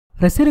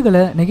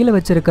ரசிகர்களை நெகிழ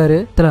வச்சிருக்காரு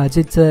தல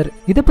அஜித் சார்.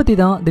 இதை பத்தி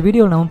தான் இந்த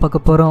வீடியோ நாம பார்க்க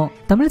போறோம்.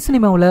 தமிழ்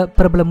சினிமாவில்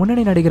பிரபல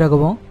முன்னணி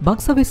நடிகராகவும்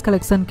பாக்ஸ் ஆபீஸ்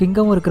கலெக்ஷன்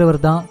கிங்காவும் இருக்கிறவர்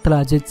தான் தல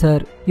அஜித்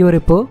சார். இவர்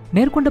இப்போ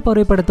நேர்கொண்ட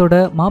பார்வை படத்தோட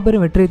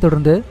மாபெரும் வெற்றியை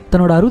தொடர்ந்து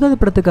தன்னோட 60வது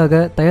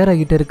படத்துக்காக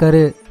தயாராகிட்டு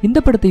இருக்காரு. இந்த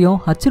படத்தையும்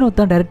அச்சினோத்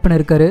தான் டைரக்ட்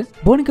பண்ணிருக்காரு.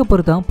 போனி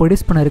கபூர் தான்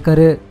ப்ரொடியூஸ்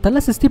பண்ணிருக்காரு.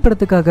 தல 60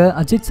 படத்துக்காக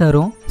அஜித்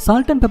சாரும்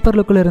சால்ட் அண்ட் பெப்பர்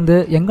லுக்ல இருந்து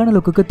யங்கான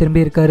லுக்கு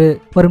திரும்பி இருக்காரு.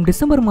 வரும்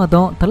டிசம்பர்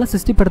மாதம் தல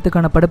 60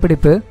 படத்துக்கான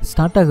படப்பிடிப்பு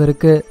ஸ்டார்ட் ஆக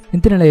இருக்கு.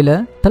 இந்த நிலையில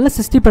தல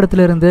 60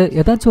 படத்துல இருந்து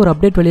ஏதாச்சும் ஒரு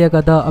அப்டேட்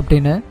வெளியாகாதா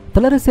அப்படின்னு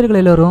தல ரசிகர்கள்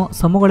எல்லாரும்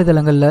சமூக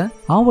வலைதளங்கள்ல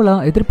ஆவலா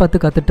எதிர்பார்த்து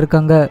காத்துட்டு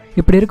இருக்காங்க.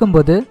 இப்படி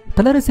இருக்கும்போது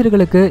தல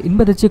ரசிகர்களுக்கு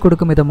இன்பதிர்ச்சி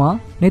கொடுக்கும் விதமா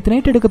நேற்று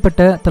நைட்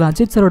எடுக்கப்பட்ட தல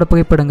அஜித் சாரோட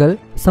புகைப்படங்கள்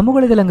சமூக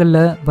வலைதளங்கள்ல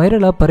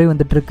வைரலா பரவி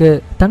வந்துட்டு இருக்கு.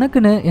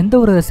 தனக்குன்னு எந்த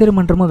ஒரு ரசிகர்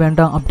மன்றமும்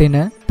வேண்டாம்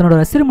அப்படின்னு தன்னோட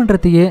ரசிகர்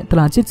மன்றத்தையே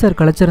தல அஜித் சார்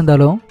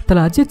கலைச்சிருந்தாலும்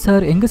தல அஜித்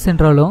சார் எங்க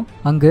சென்றாலும்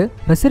அங்கு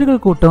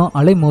ரசிகர்கள் கூட்டம்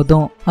அலை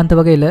மோதும். அந்த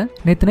வகையில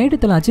நேற்று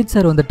நைட்டு தல அஜித்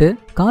சார் வந்துட்டு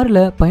கார்ல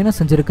பயணம்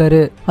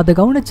செஞ்சிருக்காரு. அதை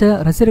கவனிச்ச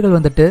ரசிகர்கள்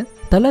வந்துட்டு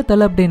தல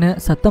தல அப்படின்னு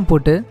சத்தம்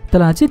போட்டு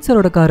தல அஜித்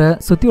சாரோட காரை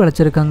சுத்தி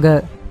வளைச்சிருக்காங்க.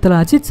 தல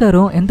அஜித்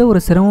சாரும் எந்த ஒரு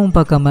சிரமமும்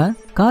பார்க்காம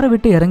காரை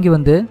விட்டு இறங்கி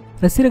வந்து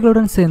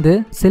ரசிகர்களுடன் சேர்ந்து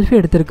செல்ஃபி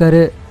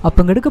எடுத்திருக்காரு.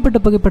 அப்ப எடுக்கப்பட்ட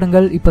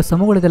புகைப்படங்கள் இப்ப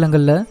சமூக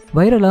வலைதளங்கள்ல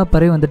வைரலா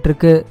பரவி வந்துட்டு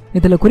இருக்கு.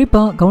 இதுல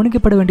குறிப்பா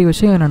கவனிக்கப்பட வேண்டிய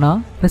விஷயம் என்னன்னா,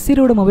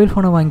 ரசிகரோட மொபைல்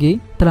போனை வாங்கி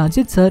தல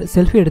அஜித் சார்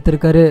செல்ஃபி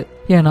எடுத்திருக்காரு.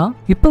 ஏன்னா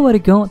இப்ப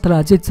வரைக்கும்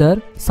தல அஜித்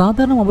சார்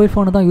சாதாரண மொபைல்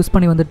போனை தான் யூஸ்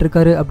பண்ணி வந்துட்டு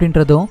இருக்காரு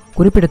அப்படின்றதும்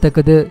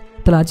குறிப்பிடத்தக்கது.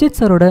 தல அஜித்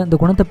சாரோட இந்த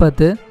குணத்தை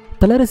பார்த்து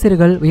தல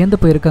ரசிகர்கள் வியந்து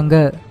போயிருக்காங்க.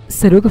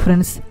 சரி ஓகே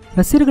ஃப்ரெண்ட்ஸ்,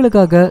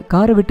 ரசிகர்களுக்காக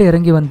காரை விட்டு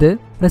இறங்கி வந்து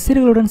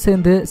ரசிகர்களுடன்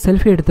சேர்ந்து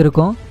செல்ஃபி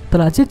எடுத்திருக்கோம்.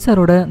 தல அஜித்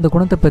சாரோட இந்த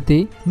குணத்தை பத்தி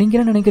நீங்க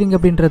என்ன நினைக்கிறீங்க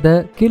அப்படின்றத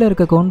கீழே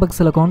இருக்க கமெண்ட்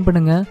பாக்ஸ்ல கமெண்ட்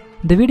பண்ணுங்க.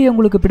 இந்த வீடியோ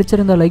உங்களுக்கு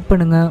பிடிச்சிருந்தா லைக்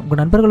பண்ணுங்க, உங்க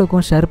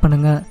நண்பர்களுக்கும் ஷேர்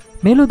பண்ணுங்க.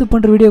 மேலும் இது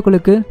போன்ற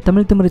வீடியோக்களுக்கு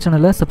தமிழ் திமிரு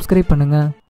சேனலை சப்ஸ்கிரைப் பண்ணுங்க.